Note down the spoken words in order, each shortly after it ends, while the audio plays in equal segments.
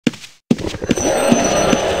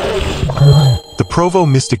The Provo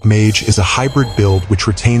Mystic Mage is a hybrid build which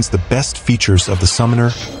retains the best features of the summoner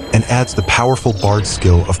and adds the powerful bard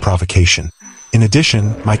skill of Provocation. In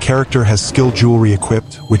addition, my character has skill jewelry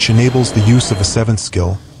equipped, which enables the use of a 7th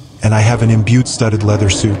skill, and I have an imbued studded leather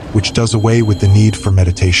suit, which does away with the need for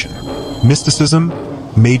meditation. Mysticism,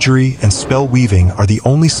 Magery, and Spellweaving are the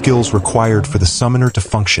only skills required for the summoner to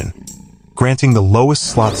function, granting the lowest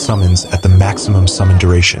slot summons at the maximum summon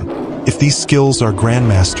duration. If these skills are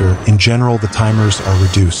Grandmaster, in general the timers are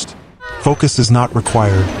reduced. Focus is not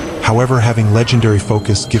required, however having legendary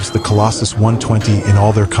focus gives the Colossus 120 in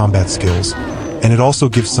all their combat skills, and it also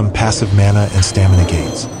gives some passive mana and stamina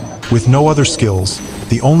gains. With no other skills,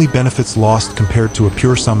 the only benefits lost compared to a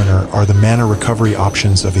pure summoner are the mana recovery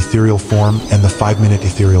options of Ethereal form and the 5-minute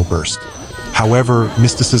Ethereal burst. However,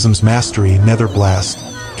 Mysticism's Mastery, Nether Blast,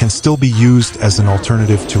 can still be used as an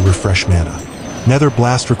alternative to refresh mana. Nether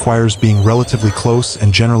Blast requires being relatively close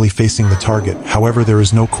and generally facing the target, however there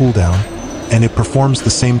is no cooldown, and it performs the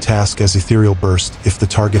same task as Ethereal Burst if the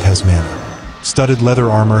target has mana. Studded leather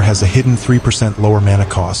armor has a hidden 3% lower mana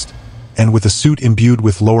cost, and with a suit imbued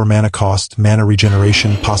with lower mana cost, mana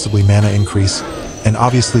regeneration, possibly mana increase, and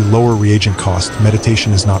obviously lower reagent cost,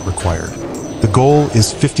 meditation is not required. The goal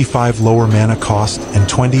is 55 lower mana cost and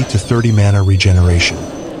 20 to 30 mana regeneration.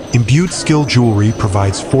 Imbued skill jewelry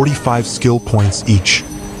provides 45 skill points each,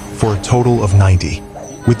 for a total of 90.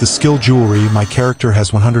 With the skill jewelry, my character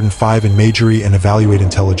has 105 in Magery and Evaluate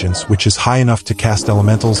Intelligence, which is high enough to cast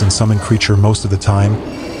elementals and summon creature most of the time,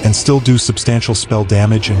 and still do substantial spell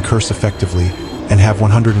damage and curse effectively, and have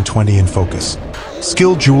 120 in focus.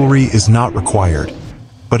 Skill jewelry is not required,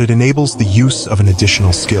 but it enables the use of an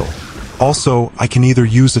additional skill. Also, I can either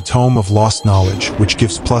use a Tome of Lost Knowledge, which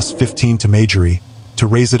gives plus 15 to Magery, to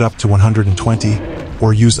raise it up to 120,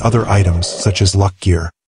 or use other items such as luck gear.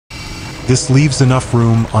 This leaves enough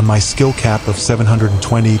room on my skill cap of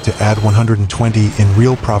 720 to add 120 in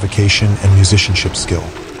real Provocation and Musicianship skill.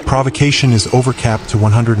 Provocation is overcapped to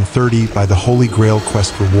 130 by the Holy Grail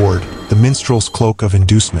quest reward, the Minstrel's Cloak of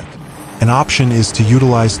Inducement. An option is to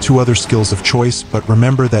utilize 2 other skills of choice, but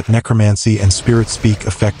remember that Necromancy and Spirit Speak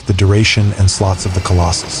affect the duration and slots of the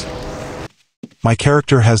Colossus. My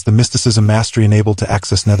character has the Mysticism Mastery enabled to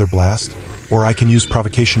access Nether Blast, or I can use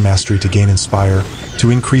Provocation Mastery to gain Inspire, to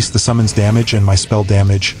increase the summon's damage and my spell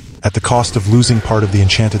damage, at the cost of losing part of the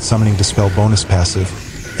Enchanted Summoning Dispel bonus passive,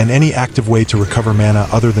 and any active way to recover mana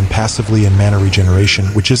other than passively and Mana Regeneration,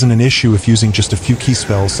 which isn't an issue if using just a few key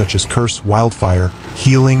spells such as Curse, Wildfire,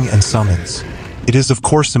 Healing, and Summons. It is of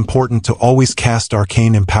course important to always cast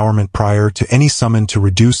Arcane Empowerment prior to any summon to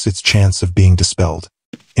reduce its chance of being dispelled.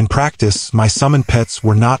 In practice, my summon pets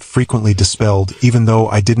were not frequently dispelled even though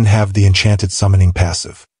I didn't have the Enchanted Summoning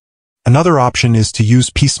passive. Another option is to use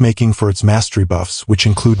Peacemaking for its mastery buffs, which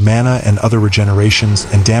include mana and other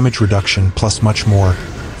regenerations and damage reduction plus much more,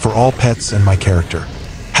 for all pets and my character.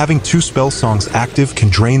 Having 2 spell songs active can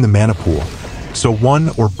drain the mana pool, so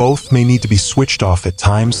one or both may need to be switched off at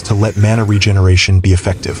times to let mana regeneration be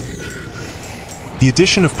effective. The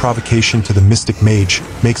addition of Provocation to the Mystic Mage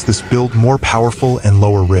makes this build more powerful and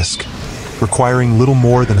lower risk, requiring little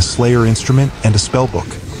more than a Slayer instrument and a spellbook.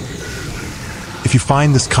 If you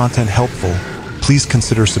find this content helpful, please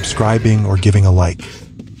consider subscribing or giving a like.